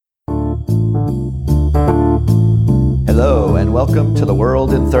Hello, and welcome to The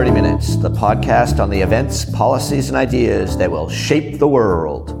World in 30 Minutes, the podcast on the events, policies, and ideas that will shape the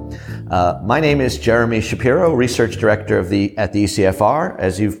world. My name is Jeremy Shapiro, Research Director at the ECFR.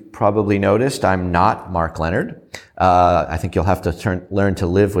 As you've probably noticed, I'm not Mark Leonard. I think you'll have to learn to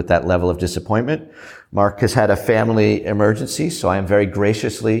live with that level of disappointment. Mark has had a family emergency, so I am very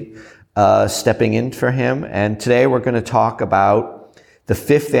graciously stepping in for him. And today we're going to talk about the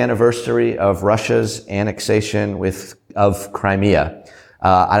 5th anniversary of Russia's annexation of Crimea.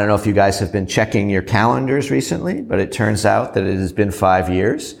 I don't know if you guys have been checking your calendars recently, but it turns out that it has been 5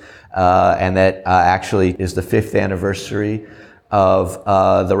 years, and that actually is the 5th anniversary of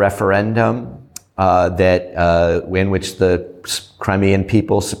the referendum in which the Crimean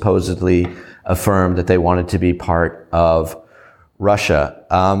people supposedly affirmed that they wanted to be part of Russia.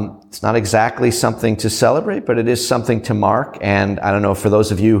 It's not exactly something to celebrate, but it is something to mark. And I don't know, for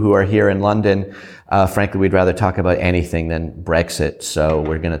those of you who are here in London, frankly, we'd rather talk about anything than Brexit. So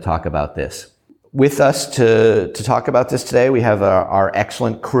we're going to talk about this. With us to talk about this today, we have our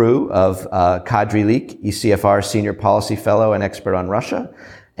excellent crew of Kadri Liik, ECFR Senior Policy Fellow and Expert on Russia,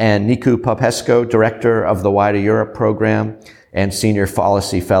 and Nicu Popescu, Director of the Wider Europe Program and Senior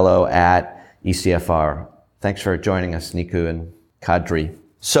Policy Fellow at ECFR. Thanks for joining us, Nicu and Kadri.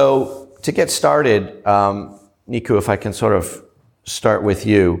 So to get started, Nicu, if I can sort of start with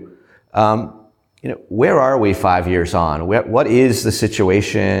you, where are we 5 years on? What is the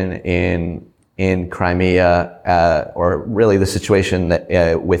situation in Crimea, or really the situation that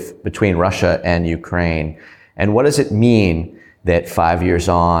between Russia and Ukraine, and what does it mean that 5 years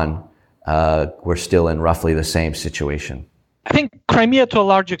on we're still in roughly the same situation? I think Crimea, to a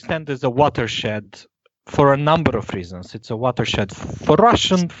large extent, is a watershed for a number of reasons. It's a watershed for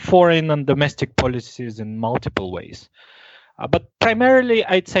Russian foreign and domestic policies in multiple ways. But primarily,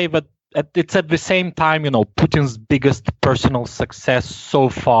 I'd say that it's at the same time, Putin's biggest personal success so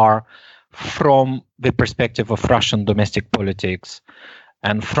far from the perspective of Russian domestic politics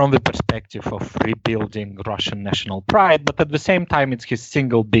and from the perspective of rebuilding Russian national pride. But at the same time, it's his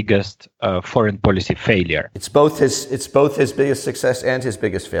single biggest foreign policy failure. It's both his biggest success and his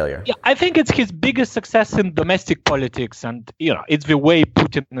biggest failure. Yeah, I think it's his biggest success in domestic politics, and it's the way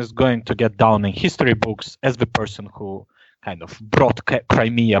Putin is going to get down in history books as the person who kind of brought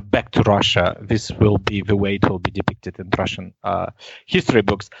Crimea back to Russia. This will be the way it will be depicted in Russian history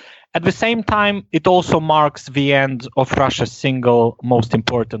books. At the same time, it also marks the end of Russia's single most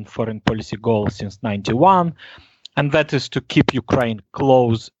important foreign policy goal since 1991, and that is to keep Ukraine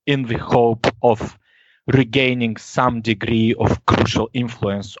close in the hope of regaining some degree of crucial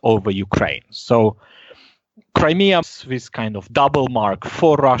influence over Ukraine. So Crimea is this kind of double mark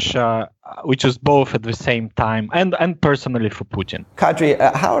for Russia, which is both at the same time and personally for Putin. Kadri,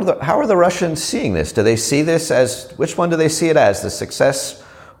 how are the Russians seeing this? Do they see this as, which one do they see it as, the success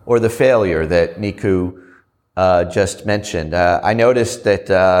or the failure that Nicu just mentioned? I noticed that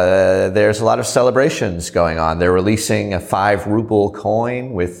there's a lot of celebrations going on. They're releasing a 5-ruble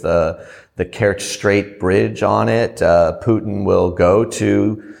coin with the Kerch Strait Bridge on it. Putin will go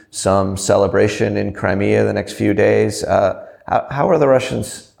to some celebration in Crimea the next few days. How are the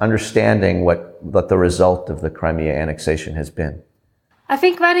Russians understanding what the result of the Crimea annexation has been? I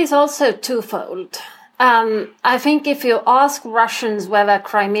think that is also twofold. I think if you ask Russians whether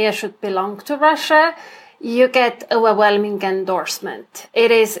Crimea should belong to Russia, you get overwhelming endorsement.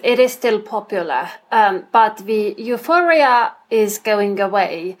 It is still popular, but the euphoria is going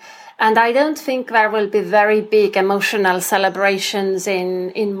away. And I don't think there will be very big emotional celebrations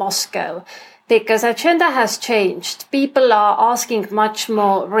in Moscow, because agenda has changed. People are asking much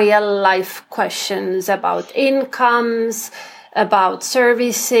more real life questions about incomes, about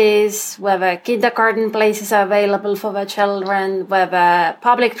services, whether kindergarten places are available for the children, whether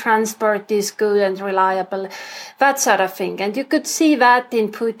public transport is good and reliable, that sort of thing. And you could see that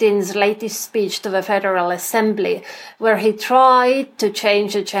in Putin's latest speech to the Federal Assembly, where he tried to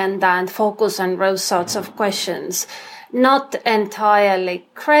change agenda and focus on those sorts of questions. Not entirely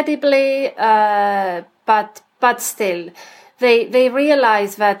credibly, but still, they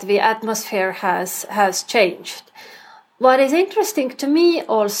realize that the atmosphere has changed. What is interesting to me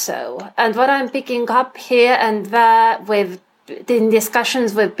also, and what I'm picking up here and there in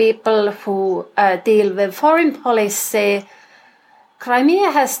discussions with people who deal with foreign policy,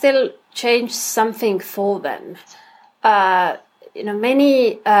 Crimea has still changed something for them.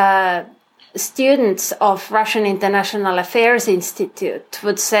 Many students of Russian International Affairs Institute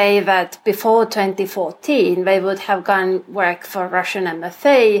would say that before 2014 they would have gone work for Russian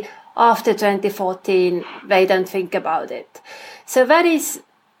MFA. After 2014, they don't think about it. So that is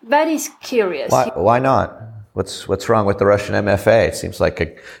that is curious. Why not? What's wrong with the Russian MFA? It seems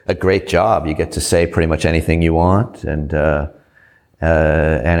like a great job. You get to say pretty much anything you want, and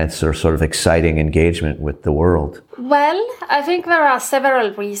it's a sort of exciting engagement with the world. Well, I think there are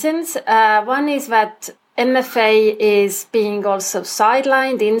several reasons. One is that MFA is being also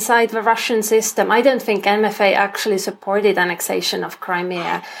sidelined inside the Russian system. I don't think MFA actually supported annexation of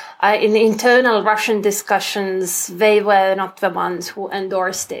Crimea. In internal Russian discussions, they were not the ones who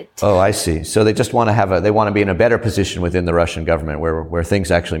endorsed it. Oh, I see. So they just want to be in a better position within the Russian government where things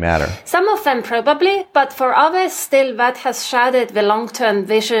actually matter. Some of them probably, but for others still that has shattered the long-term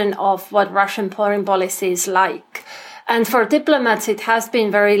vision of what Russian foreign policy is like. And for diplomats, it has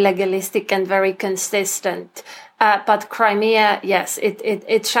been very legalistic and very consistent. But Crimea, yes,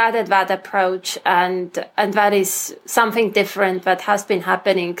 it shattered that approach, and that is something different that has been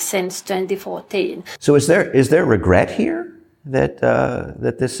happening since 2014. So is there regret here that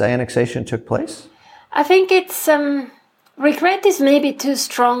this annexation took place? I think it's regret is maybe too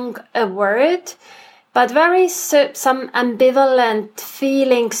strong a word. But there is some ambivalent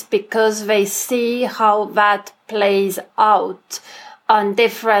feelings because they see how that plays out on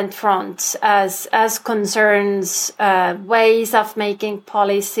different fronts as concerns ways of making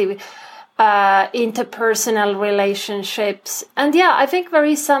policy, interpersonal relationships. And yeah, I think there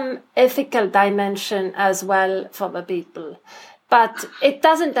is some ethical dimension as well for the people. But it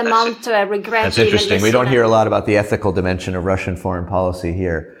doesn't amount to a regret. That's interesting. We don't hear a lot about the ethical dimension of Russian foreign policy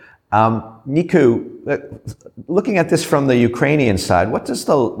here. Niku, looking at this from the Ukrainian side, what does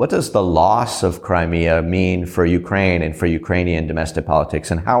the loss of Crimea mean for Ukraine and for Ukrainian domestic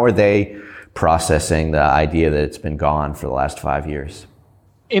politics, and how are they processing the idea that it's been gone for the last 5 years?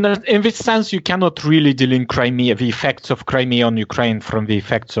 In this sense, you cannot really delink Crimea, the effects of Crimea on Ukraine, from the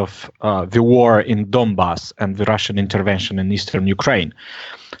effects of the war in Donbass and the Russian intervention in eastern Ukraine.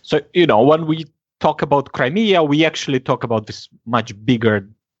 So, when we talk about Crimea, we actually talk about this much bigger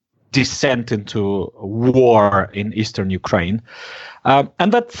descent into war in eastern Ukraine.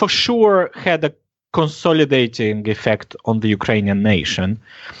 And that for sure had a consolidating effect on the Ukrainian nation.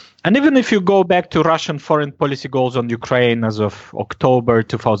 And even if you go back to Russian foreign policy goals on Ukraine as of October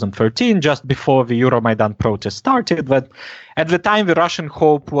 2013, just before the Euromaidan protest started, that at the time the Russian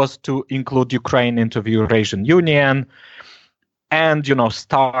hope was to include Ukraine into the Eurasian Union and,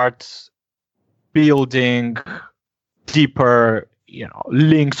 start building deeper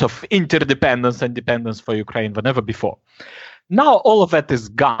links of interdependence and dependence for Ukraine than ever before. Now all of that is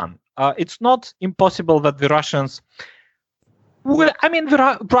gone. It's not impossible that the Russians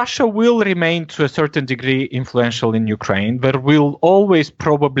Russia will remain to a certain degree influential in Ukraine. There will always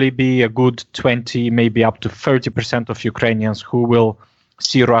probably be a good 20, maybe up to 30% of Ukrainians who will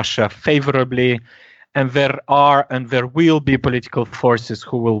see Russia favorably. And there will be political forces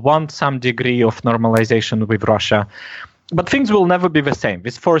who will want some degree of normalization with Russia. But things will never be the same.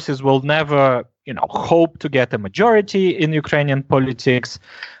 These forces will never, hope to get a majority in Ukrainian politics.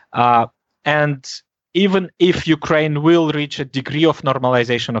 And even if Ukraine will reach a degree of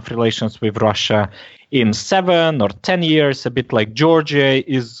normalization of relations with Russia in 7 or 10 years, a bit like Georgia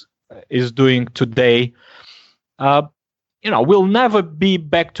is doing today, we'll never be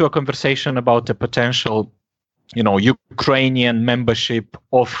back to a conversation about a potential, Ukrainian membership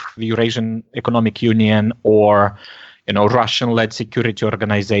of the Eurasian Economic Union or Russian-led security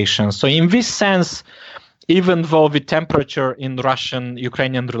organizations. So in this sense, even though the temperature in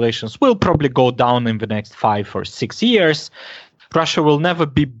Russian-Ukrainian relations will probably go down in the next 5 or 6 years, Russia will never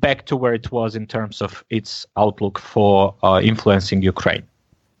be back to where it was in terms of its outlook for influencing Ukraine.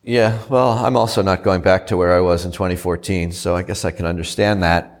 Yeah, well, I'm also not going back to where I was in 2014, so I guess I can understand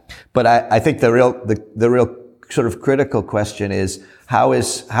that. But I think the real sort of critical question is how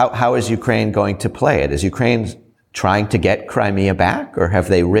is Ukraine going to play it? Is Ukraine trying to get Crimea back, or have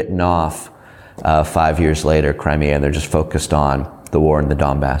they written off 5 years later Crimea and they're just focused on the war in the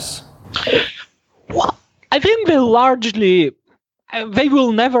Donbass? Well, I think they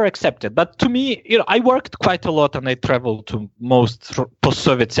will never accept it. But to me, I worked quite a lot and I traveled to most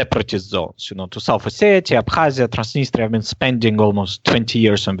post-Soviet separatist zones, to South Ossetia, Abkhazia, Transnistria. I've been spending almost 20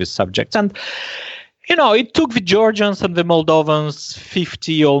 years on this subject. And it took the Georgians and the Moldovans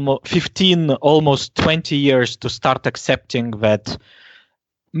 15, almost 20 years to start accepting that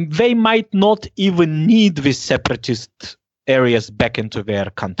they might not even need these separatist areas back into their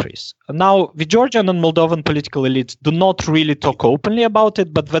countries. Now, the Georgian and Moldovan political elites do not really talk openly about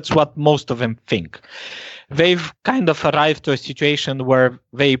it, but that's what most of them think. They've kind of arrived to a situation where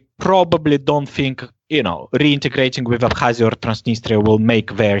they probably don't think reintegrating with Abkhazia or Transnistria will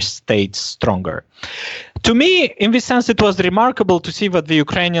make their states stronger. To me, in this sense, it was remarkable to see that the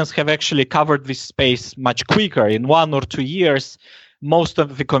Ukrainians have actually covered this space much quicker. In 1 or 2 years, most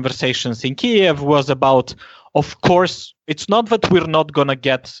of the conversations in Kiev was about, of course, it's not that we're not going to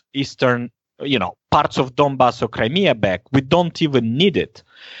get eastern, parts of Donbass or Crimea back. We don't even need it.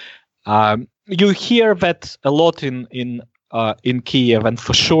 You hear that a lot in Kiev, and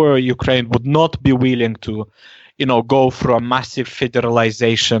for sure Ukraine would not be willing to, go through a massive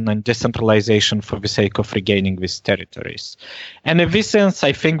federalization and decentralization for the sake of regaining these territories. And in this sense,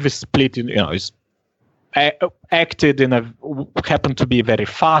 I think the split, is happened to be very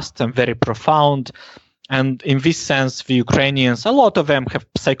fast and very profound. And in this sense, the Ukrainians, a lot of them have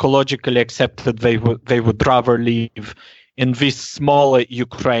psychologically accepted they would rather live in this smaller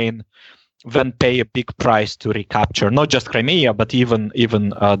Ukraine than pay a big price to recapture not just Crimea, but even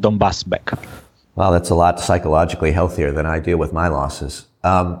Donbass back. Well, that's a lot psychologically healthier than I deal with my losses.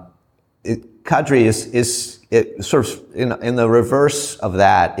 Kadri, is it sort of in the reverse of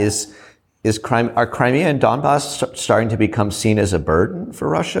that? Are Crimea and Donbass starting to become seen as a burden for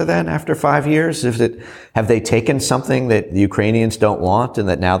Russia then after 5 years? Have they taken something that the Ukrainians don't want and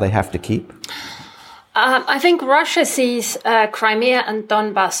that now they have to keep? I think Russia sees Crimea and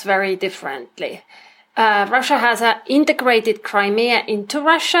Donbass very differently. Russia has integrated Crimea into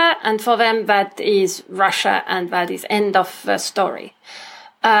Russia, and for them that is Russia, and that is end of the story.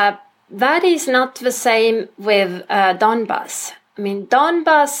 That is not the same with Donbass. I mean,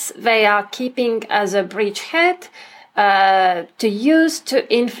 Donbass, they are keeping as a bridgehead to use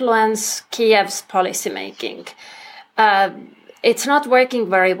to influence Kiev's policymaking. It's not working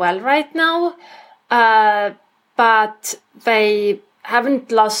very well right now, but they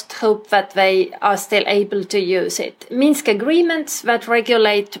haven't lost hope that they are still able to use it. Minsk agreements that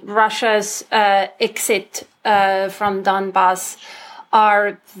regulate Russia's exit from Donbass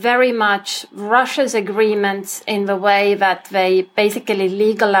are very much Russia's agreements in the way that they basically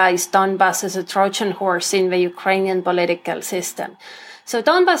legalize Donbass as a Trojan horse in the Ukrainian political system. So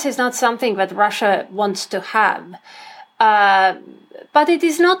Donbass is not something that Russia wants to have. But it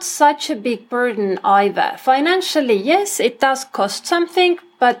is not such a big burden either. Financially, yes, it does cost something,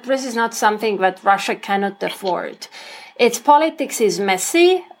 but this is not something that Russia cannot afford. Its politics is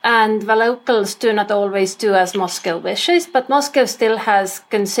messy, and the locals do not always do as Moscow wishes, but Moscow still has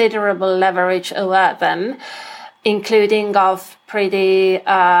considerable leverage over them, including of pretty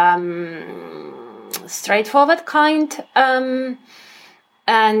straightforward kind, and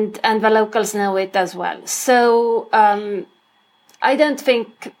the locals know it as well. So I don't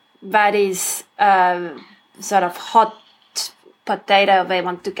think that is sort of hot potato they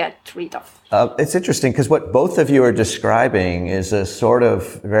want to get rid of. It's interesting because what both of you are describing is a sort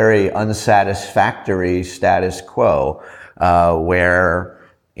of very unsatisfactory status quo, where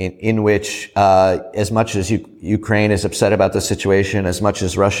in which as much as Ukraine is upset about the situation, as much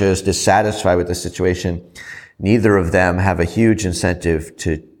as Russia is dissatisfied with the situation, neither of them have a huge incentive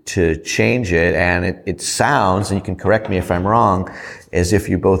to change it. And it sounds, and you can correct me if I'm wrong, as if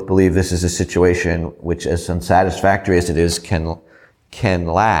you both believe this is a situation which, as unsatisfactory as it is, can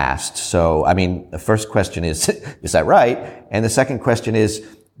last. So, I mean, the first question is that right? And the second question is,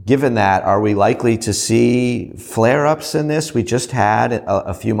 given that, are we likely to see flare-ups in this? We just had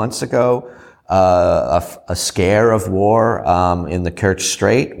a few months ago a scare of war in the Kerch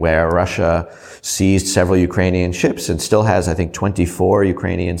Strait, where Russia seized several Ukrainian ships and still has, I think, 24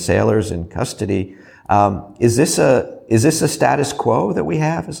 Ukrainian sailors in custody. Is this a status quo that we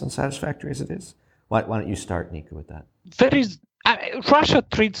have, as unsatisfactory as it is? Why don't you start, Nika, with that? Russia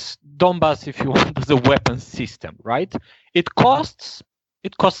treats Donbass, if you want, as a weapons system, right? It costs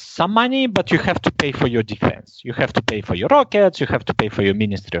some money, but you have to pay for your defense. You have to pay for your rockets. You have to pay for your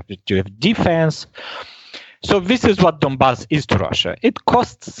Ministry of Defense. So this is what Donbass is to Russia. It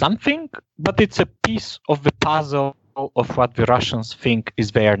costs something, but it's a piece of the puzzle of what the Russians think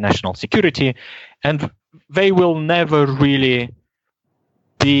is their national security, and they will never really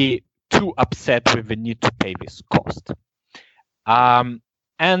be too upset with the need to pay this cost. And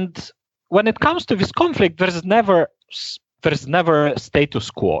when it comes to this conflict, there's never status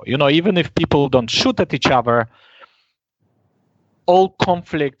quo. Even if people don't shoot at each other, all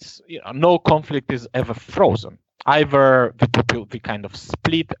conflicts, no conflict is ever frozen. Either the kind of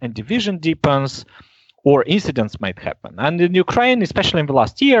split and division deepens, or incidents might happen. And in Ukraine, especially in the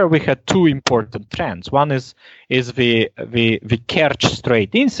last year, we had two important trends. One is the Kerch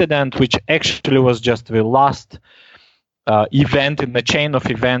Strait incident, which actually was just the last event in the chain of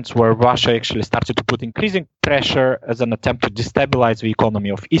events where Russia actually started to put increasing pressure as an attempt to destabilize the economy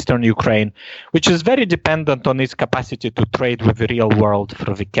of eastern Ukraine, which is very dependent on its capacity to trade with the real world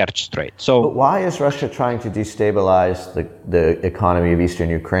through the Kerch Strait. So, but why is Russia trying to destabilize the economy of eastern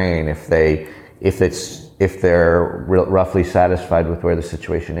Ukraine if they're roughly satisfied with where the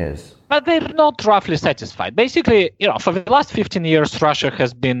situation is? But they're not roughly satisfied. Basically, for the last 15 years, Russia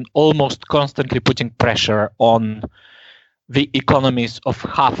has been almost constantly putting pressure on the economies of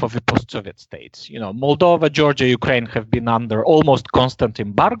half of the post-Soviet states. Moldova, Georgia, Ukraine have been under almost constant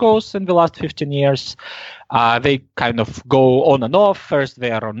embargoes in the last 15 years. They kind of go on and off. First,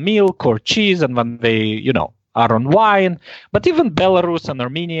 they are on milk or cheese, and then they, are on wine. But even Belarus and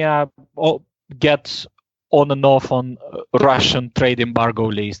Armenia get on and off on Russian trade embargo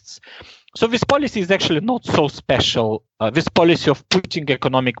lists. So this policy is actually not so special. This policy of putting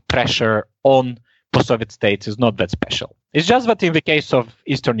economic pressure on post-Soviet states is not that special. It's just that in the case of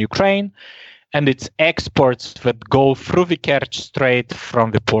eastern Ukraine and its exports that go through the Kerch Strait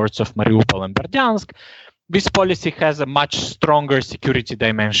from the ports of Mariupol and Berdyansk, this policy has a much stronger security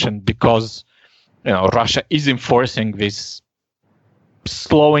dimension because Russia is enforcing this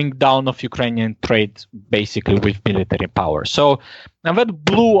slowing down of Ukrainian trade basically with military power. So, and that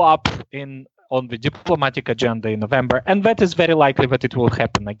blew up on the diplomatic agenda in November, and that is very likely that it will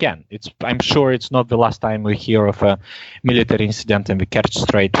happen again. I'm sure it's not the last time we hear of a military incident in the Kerch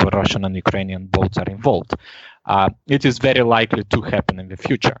Strait where Russian and Ukrainian boats are involved. It is very likely to happen in the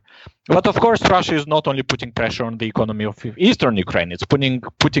future. But of course, Russia is not only putting pressure on the economy of eastern Ukraine, it's putting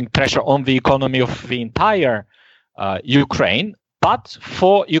pressure on the economy of the entire Ukraine, but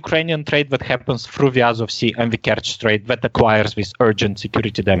for Ukrainian trade that happens through the Azov Sea and the Kerch Strait that acquires this urgent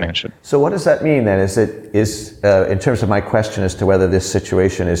security dimension. So what does that mean then? Is in terms of my question as to whether this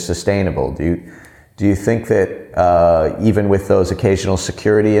situation is sustainable, do you think that even with those occasional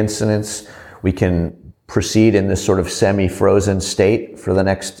security incidents, we can proceed in this sort of semi-frozen state for the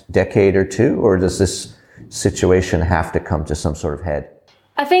next decade or two, or does this situation have to come to some sort of head?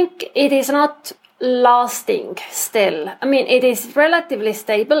 I think it is not lasting still. I mean, it is relatively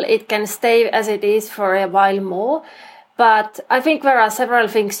stable. It can stay as it is for a while more, but I think there are several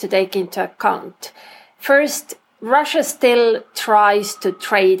things to take into account. First, Russia still tries to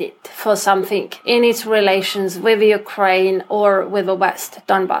trade it for something in its relations with Ukraine or with the West,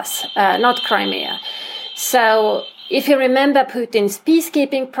 Donbass, not Crimea. So if you remember Putin's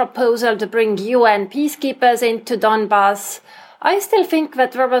peacekeeping proposal to bring UN peacekeepers into Donbass, I still think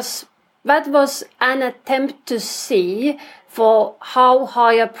that that was an attempt to see for how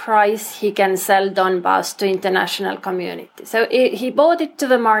high a price he can sell Donbass to international community. So he bought it to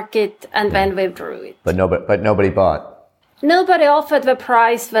the market and then withdrew it. But nobody bought. Nobody offered the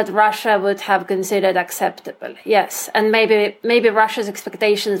price that Russia would have considered acceptable. Yes, and maybe Russia's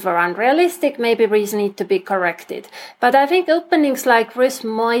expectations were unrealistic. Maybe these need to be corrected. But I think openings like this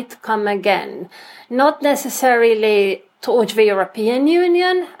might come again, not necessarily towards the European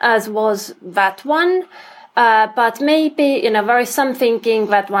Union, as was that one. But maybe, there is some thinking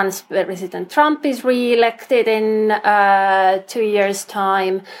that once President Trump is re-elected in 2 years'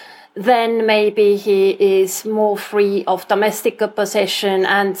 time, then maybe he is more free of domestic opposition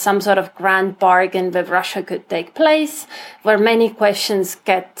and some sort of grand bargain with Russia could take place, where many questions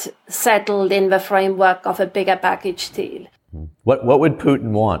get settled in the framework of a bigger package deal. What would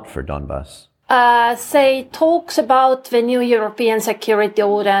Putin want for Donbass? Say talks about the new European security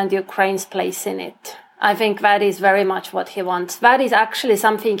order and Ukraine's place in it. I think that is very much what he wants. That is actually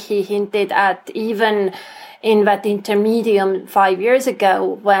something he hinted at even in that intermedium 5 years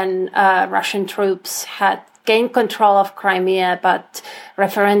ago when Russian troops had gained control of Crimea, but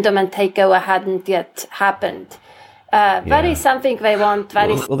referendum and takeover hadn't yet happened. That is something they want.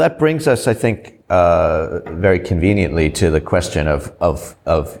 Well, that brings us, I think, very conveniently to the question of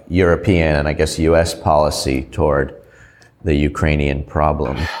European and I guess U.S. policy toward the Ukrainian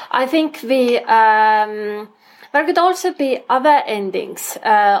problem. I think there could also be other endings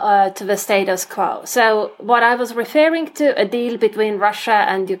to the status quo. So what I was referring to, a deal between Russia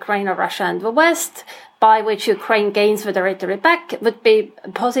and Ukraine or Russia and the West, by which Ukraine gains the territory back, would be a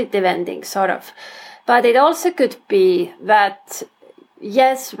positive ending, sort of. But it also could be that,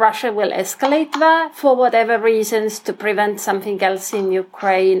 yes, Russia will escalate that for whatever reasons to prevent something else in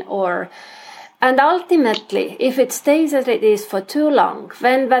Ukraine and ultimately, if it stays as it is for too long,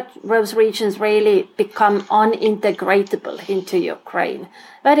 then those regions really become unintegratable into Ukraine.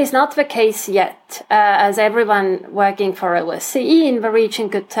 That is not the case yet, as everyone working for OSCE in the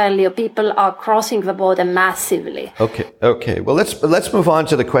region could tell you, people are crossing the border massively. Okay. Well, let's move on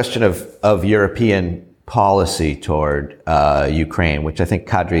to the question of European policy toward Ukraine, which I think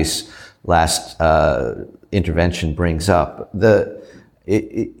Kadri's last intervention brings up.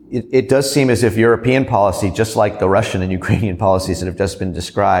 It does seem as if European policy, just like the Russian and Ukrainian policies that have just been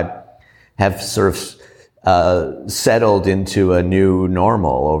described, have sort of settled into a new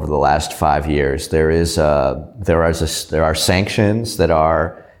normal over the last 5 years. There are sanctions that are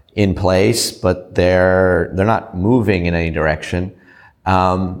in place, but they're not moving in any direction.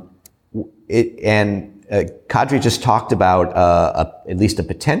 Kadri just talked about at least a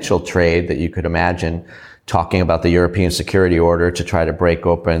potential trade that you could imagine, talking about the European security order to try to break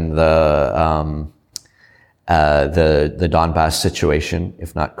open the Donbass situation, if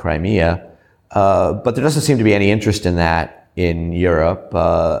not Crimea. But there doesn't seem to be any interest in that in Europe.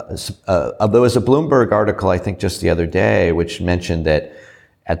 There was a Bloomberg article, I think, just the other day, which mentioned that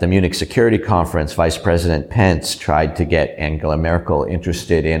at the Munich Security Conference, Vice President Pence tried to get Angela Merkel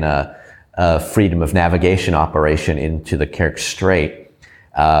interested in a freedom of navigation operation into the Kerch Strait,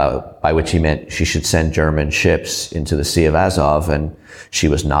 by which he meant she should send German ships into the Sea of Azov, and she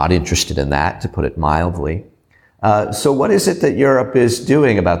was not interested in that, to put it mildly. So what is it that Europe is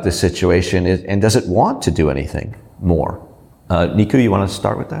doing about this situation, and does it want to do anything more? Niku, you want to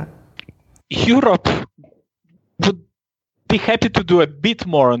start with that? Europe would be happy to do a bit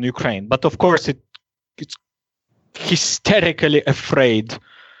more on Ukraine, but of course it's hysterically afraid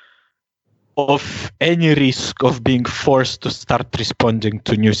of any risk of being forced to start responding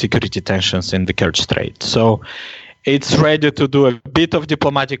to new security tensions in the Kerch Strait. So it's ready to do a bit of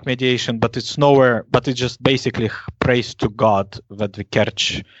diplomatic mediation, but it's just basically prays to God that the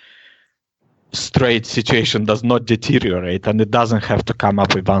Kerch Strait situation does not deteriorate, and it doesn't have to come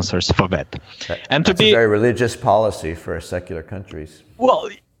up with answers for that. And that's a very religious policy for secular countries. Well,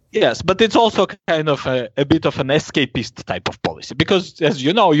 yes, but it's also kind of a bit of an escapist type of policy, because, as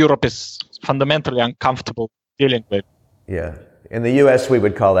you know, Europe is fundamentally uncomfortable dealing with. Yeah. In the US, we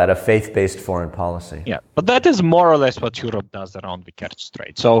would call that a faith-based foreign policy. Yeah, but that is more or less what Europe does around the Kerch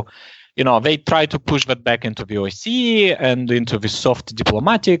Strait. So, they try to push that back into the OSCE and into the soft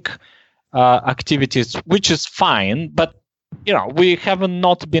diplomatic activities, which is fine, but we have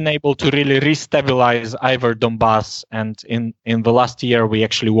not been able to really restabilize either Donbass, and in the last year we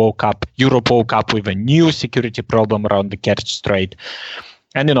actually Europe woke up with a new security problem around the Kerch Strait.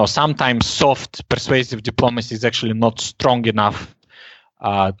 And sometimes soft persuasive diplomacy is actually not strong enough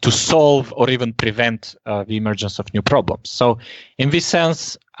to solve or even prevent the emergence of new problems. So in this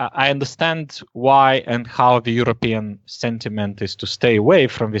sense, I understand why and how the European sentiment is to stay away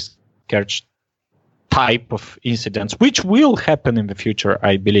from this Kerch type of incidents, which will happen in the future,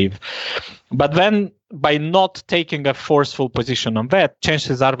 I believe. But then by not taking a forceful position on that,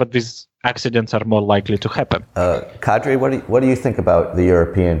 chances are that these accidents are more likely to happen. Kadri, what do you think about the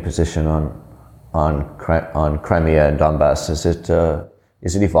European position on Crimea and Donbass? Is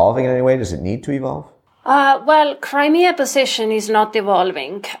it evolving in any way? Does it need to evolve? Well, Crimea position is not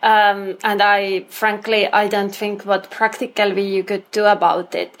evolving, and I don't think what practically you could do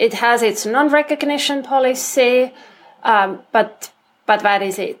about it. It has its non-recognition policy, but that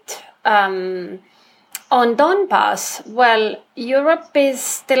is it. On Donbass, well, Europe is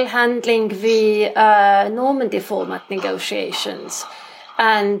still handling the Normandy format negotiations,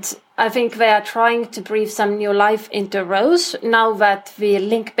 and I think they are trying to breathe some new life into those now that the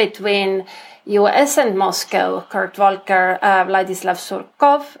link between US and Moscow, Kurt Volker, Vladislav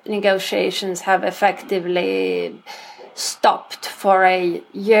Surkov, negotiations have effectively stopped for a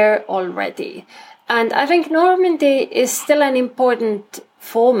year already. And I think Normandy is still an important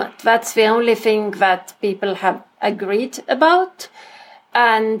format. That's the only thing that people have agreed about.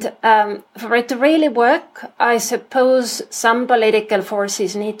 And for it to really work, I suppose some political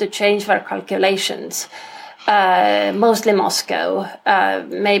forces need to change their calculations. Mostly Moscow,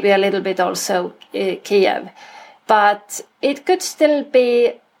 maybe a little bit also Kiev. But it could still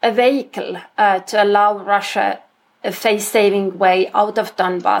be a vehicle to allow Russia a face-saving way out of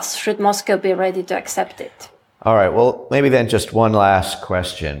Donbass, should Moscow be ready to accept it. All right, well, maybe then just one last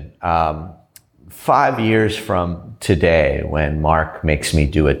question. 5 years from today, when Mark makes me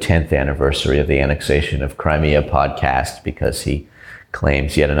do a 10th anniversary of the annexation of Crimea podcast because he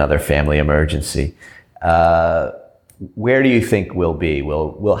claims yet another family emergency, where do you think we'll be?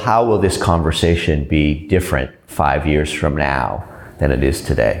 How will this conversation be different 5 years from now than it is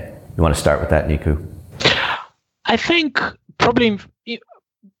today? You want to start with that, Niku? I think probably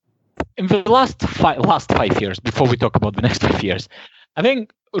in the last 5 years, before we talk about the next 5 years, I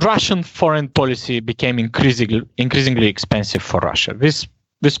think Russian foreign policy became increasingly expensive for Russia. This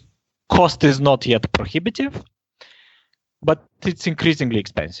cost is not yet prohibitive, but it became increasingly expensive. And I think Russia, as a result, started to realize that it cannot continue to be a but it's increasingly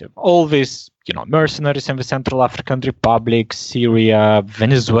expensive. All these, mercenaries in the Central African Republic, Syria,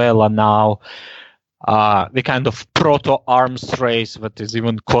 Venezuela now, the kind of proto-arms race that is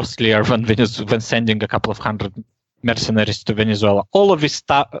even costlier than sending a couple of hundred mercenaries to Venezuela. All of these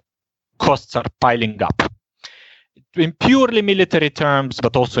costs are piling up in purely military terms,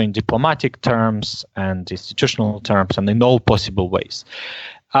 but also in diplomatic terms and institutional terms and in all possible ways.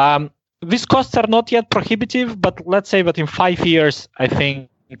 These costs are not yet prohibitive, but let's say that in 5 years, I think,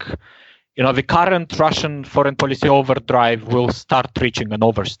 the current Russian foreign policy overdrive will start reaching an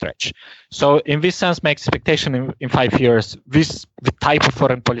overstretch. So in this sense, my expectation in 5 years, the type of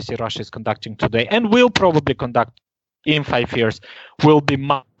foreign policy Russia is conducting today and will probably conduct in 5 years will be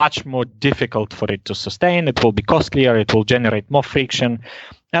much more difficult for it to sustain. It will be costlier, it will generate more friction,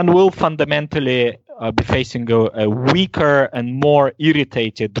 and will fundamentally be facing a weaker and more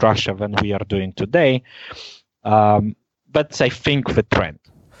irritated Russia than we are doing today. That's, I think, the trend.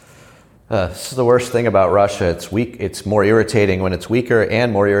 This is the worst thing about Russia. It's weak. It's more irritating when it's weaker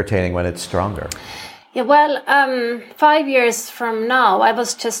and more irritating when it's stronger. Yeah, well, 5 years from now, I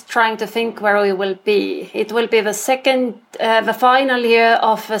was just trying to think where we will be. It will be the final year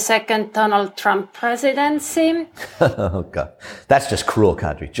of the second Donald Trump presidency. Oh, God. That's just cruel,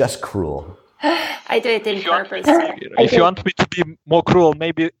 Kadri. Just cruel. I do it in purpose. If you want me to be more cruel,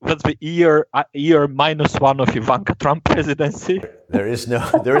 maybe that's the year -1 of Ivanka Trump presidency. There is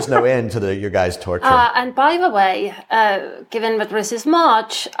no end to your guys' torture. And by the way, given that this is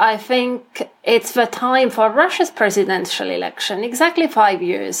March, I think it's the time for Russia's presidential election, exactly 5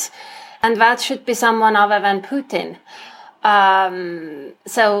 years. And that should be someone other than Putin.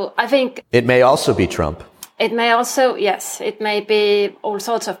 So I think... It may also be Trump. It may also, yes, it may be all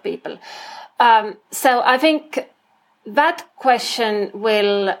sorts of people. So I think that question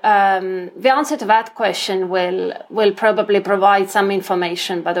will, the answer to that question will probably provide some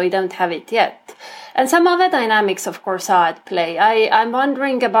information, but we don't have it yet. And some other dynamics, of course, are at play. I'm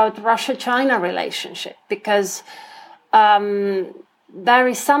wondering about Russia-China relationship because there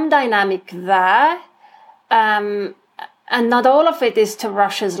is some dynamic there, and not all of it is to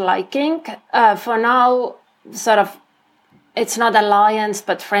Russia's liking. For now, sort of, it's not alliance,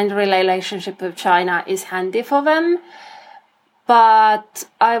 but friendly relationship with China is handy for them. But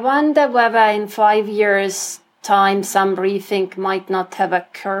I wonder whether in 5 years' time, some rethink might not have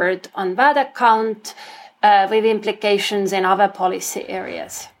occurred on that account, with implications in other policy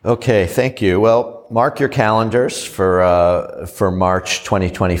areas. Okay, thank you. Well, mark your calendars for March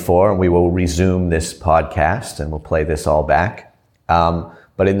 2024, and we will resume this podcast and we'll play this all back.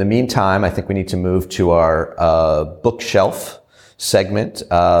 But in the meantime, I think we need to move to our bookshelf segment.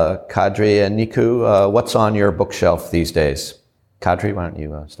 Kadri and Niku, what's on your bookshelf these days? Kadri, why don't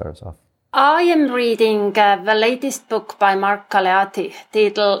you start us off? I am reading the latest book by Mark Galeatti,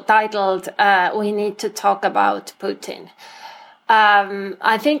 titled We Need to Talk About Putin.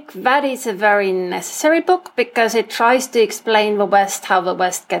 I think that is a very necessary book because it tries to explain the West, how the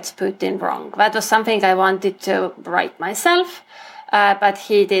West gets Putin wrong. That was something I wanted to write myself. But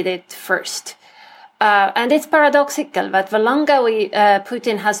he did it first. And it's paradoxical that the longer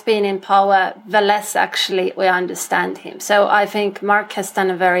Putin has been in power, the less actually we understand him. So I think Mark has done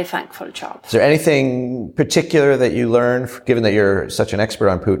a very thankful job. Is there anything particular that you learned, given that you're such an expert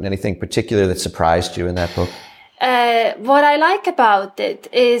on Putin, anything particular that surprised you in that book? What I like about it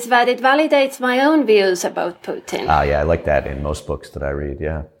is that it validates my own views about Putin. Yeah, I like that in most books that I read,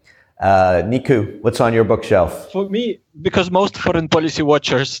 yeah. Niku, what's on your bookshelf? For me, because most foreign policy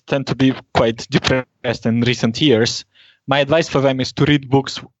watchers tend to be quite depressed in recent years, my advice for them is to read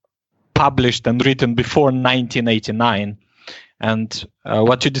books published and written before 1989. And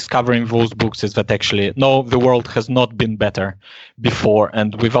what you discover in those books is that actually, no, the world has not been better before.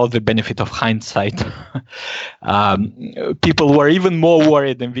 And without the benefit of hindsight, people were even more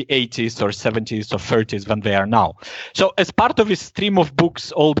worried in the 80s or 70s or 30s than they are now. So as part of this stream of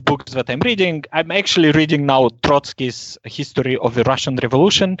books, old books that I'm reading, I'm actually reading now Trotsky's History of the Russian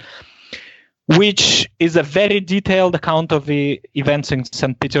Revolution, which is a very detailed account of the events in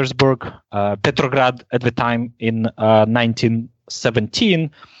St. Petersburg, Petrograd at the time in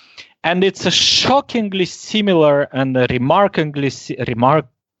 1917. And it's a shockingly similar and a remarkably similar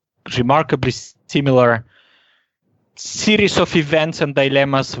series of events and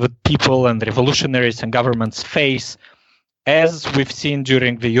dilemmas that people and revolutionaries and governments face, as we've seen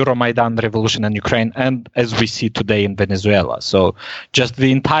during the Euromaidan revolution in Ukraine and as we see today in Venezuela. So just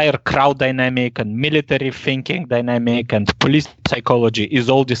the entire crowd dynamic and military thinking dynamic and police psychology is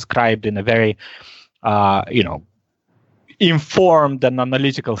all described in a very, informed and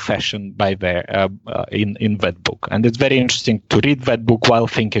analytical fashion by in that book. And it's very interesting to read that book while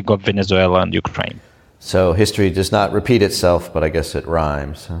thinking of Venezuela and Ukraine. So history does not repeat itself, but I guess it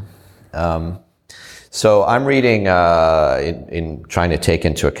rhymes. So I'm reading, in trying to take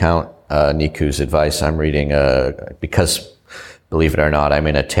into account Niku's advice, I'm reading, because believe it or not, I'm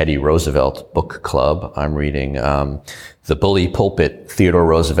in a Teddy Roosevelt book club. I'm reading The Bully Pulpit, Theodore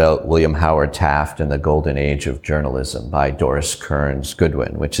Roosevelt, William Howard Taft, and the Golden Age of Journalism by Doris Kearns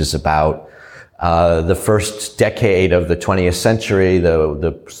Goodwin, which is about the first decade of the 20th century,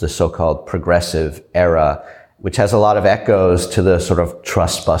 the so-called progressive era, which has a lot of echoes to the sort of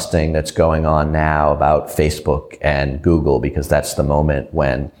trust busting that's going on now about Facebook and Google, because that's the moment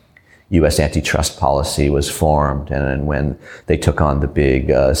when U.S. antitrust policy was formed and when they took on the big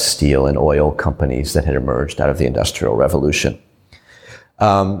steel and oil companies that had emerged out of the Industrial Revolution.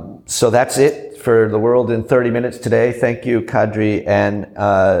 So that's it for The World in 30 Minutes today. Thank you, Kadri and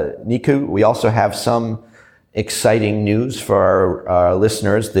Niku. We also have some exciting news for our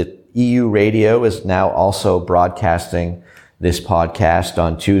listeners that EU Radio is now also broadcasting this podcast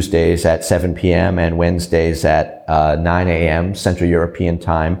on Tuesdays at 7 p.m. and Wednesdays at 9 a.m. Central European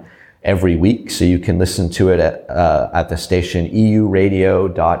Time every week. So you can listen to it at the station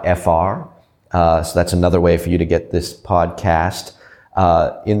euradio.fr. So that's another way for you to get this podcast.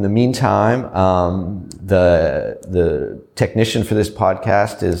 In the meantime, the technician for this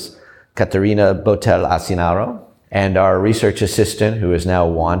podcast is Caterina Botel Asinaro, and our research assistant, who is now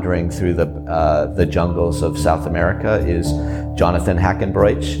wandering through the jungles of South America, is Jonathan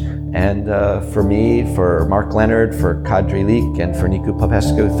Hackenbreich. And for me, for Mark Leonard, for Kadri Leek, and for Niku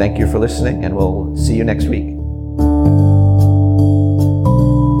Popescu, thank you for listening, and we'll see you next week.